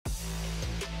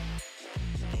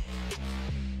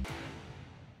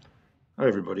Hi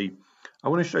everybody. I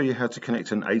want to show you how to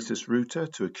connect an ASUS router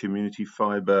to a Community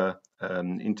Fibre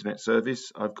internet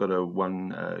service. I've got a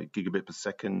 1 gigabit per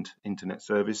second internet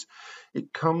service.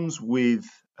 It comes with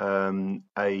a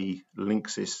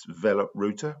Linksys Velop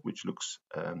router, which looks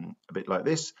a bit like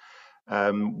this.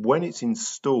 When it's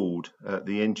installed,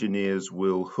 the engineers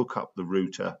will hook up the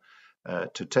router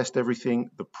to test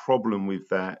everything. The problem with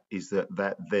that is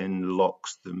that then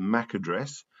locks the MAC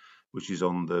address, which is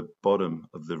on the bottom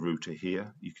of the router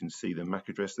here. You can see the MAC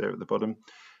address there at the bottom,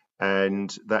 and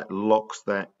that locks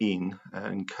that in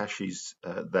and caches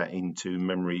that into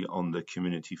memory on the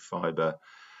Community Fibre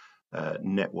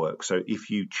network. So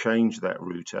if you change that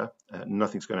router,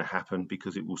 nothing's going to happen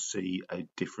because it will see a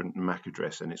different MAC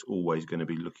address, and it's always going to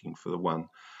be looking for the one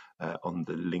on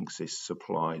the Linksys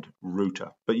supplied router.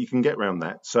 But you can get around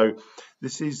that. So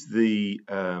this is the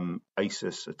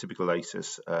ASUS, a typical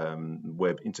ASUS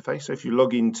web interface. So if you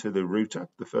log into the router,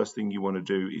 the first thing you want to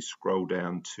do is scroll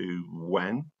down to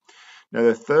WAN. Now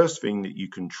the first thing that you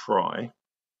can try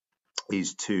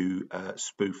is to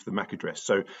spoof the MAC address.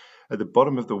 So at the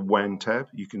bottom of the WAN tab,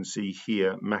 you can see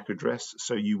here MAC address.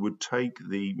 So you would take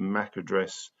the MAC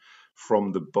address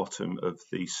from the bottom of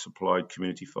the supplied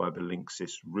Community Fibre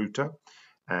Linksys router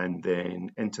and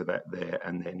then enter that there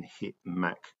and then hit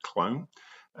MAC clone.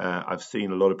 I've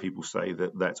seen a lot of people say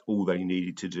that that's all they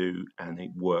needed to do and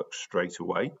it worked straight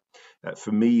away.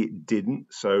 For me, it didn't.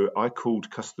 So I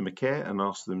called customer care and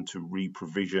asked them to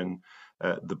re-provision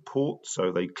the port,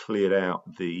 so they cleared out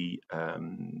the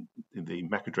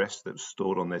MAC address that was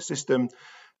stored on their system.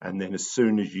 And then as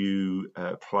soon as you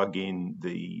plug in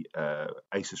the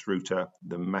ASUS router,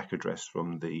 the MAC address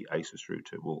from the ASUS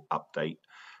router will update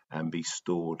and be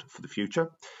stored for the future.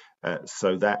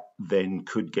 So that then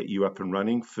could get you up and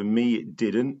running. For me, it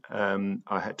didn't.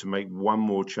 I had to make one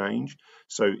more change.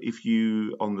 So if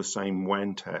you, on the same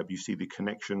WAN tab, you see the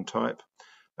connection type.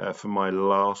 For my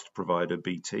last provider,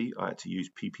 BT, I had to use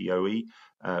PPoE,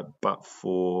 but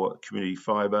for Community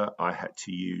Fibre, I had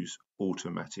to use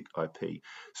automatic IP.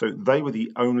 So they were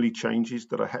the only changes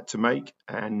that I had to make,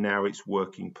 and now it's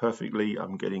working perfectly.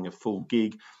 I'm getting a full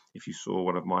gig. If you saw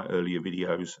one of my earlier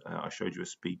videos, I showed you a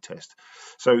speed test.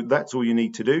 So that's all you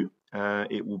need to do.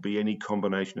 It will be any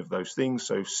combination of those things.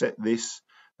 So set this,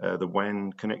 the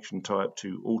WAN connection type,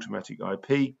 to automatic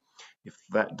IP. If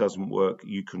that doesn't work,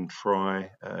 you can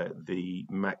try the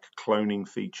MAC cloning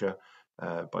feature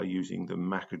by using the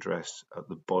MAC address at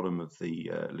the bottom of the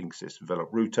Linksys Velop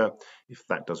router. If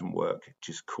that doesn't work,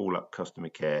 just call up customer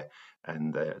care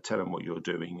and tell them what you're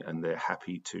doing, and they're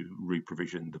happy to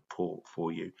re-provision the port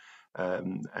for you.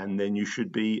 And then you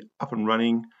should be up and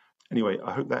running. Anyway,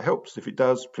 I hope that helps. If it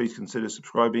does, please consider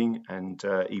subscribing and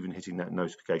even hitting that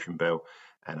notification bell,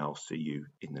 and I'll see you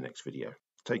in the next video.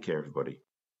 Take care, everybody.